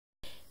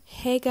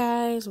Hey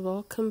guys,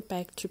 welcome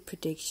back to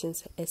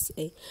Predictions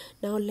SA.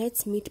 Now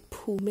let's meet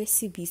Phume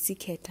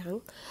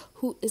Ketang,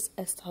 who is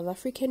a South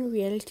African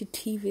reality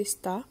TV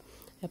star,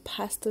 a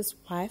pastor's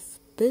wife,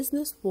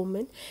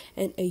 businesswoman,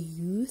 and a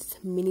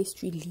youth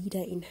ministry leader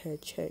in her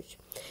church.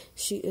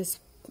 She is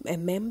a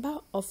member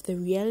of the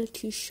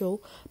reality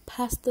show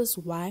Pastor's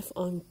Wife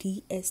on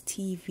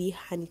DSTV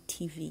Honey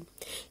TV.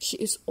 She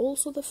is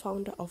also the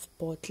founder of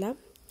Botla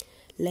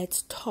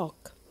Let's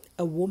Talk,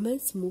 a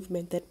women's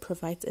movement that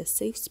provides a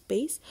safe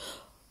space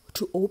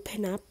to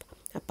open up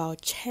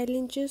about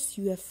challenges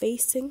you are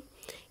facing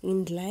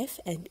in life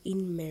and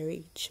in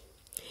marriage.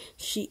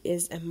 She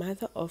is a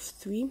mother of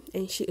 3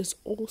 and she is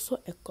also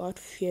a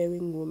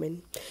God-fearing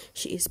woman.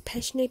 She is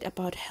passionate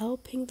about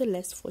helping the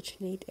less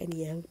fortunate and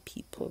young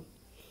people.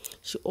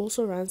 She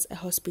also runs a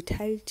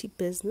hospitality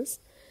business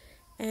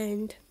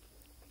and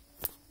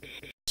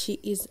she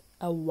is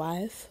a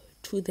wife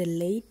to the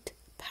late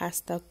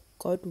Pastor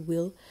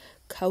Godwill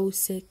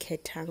Kause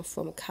Ketang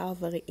from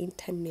Calvary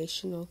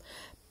International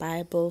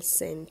Bible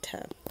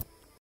Center.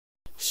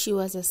 She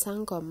was a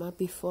sangoma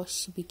before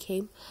she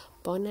became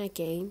born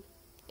again,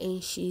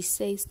 and she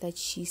says that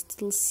she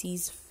still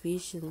sees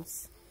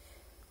visions.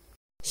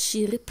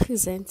 She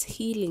represents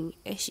healing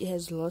as she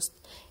has lost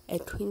a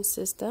twin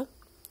sister,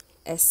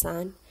 a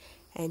son,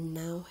 and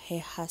now her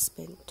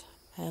husband.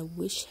 I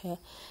wish her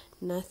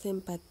nothing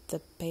but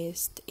the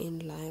best in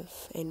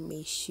life, and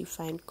may she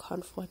find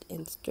comfort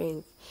and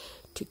strength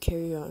to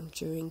carry on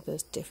during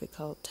this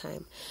difficult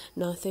time.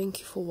 Now, thank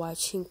you for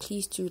watching.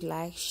 Please do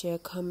like, share,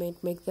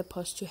 comment, make the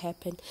post to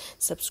happen,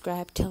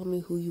 subscribe, tell me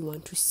who you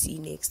want to see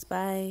next.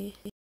 Bye.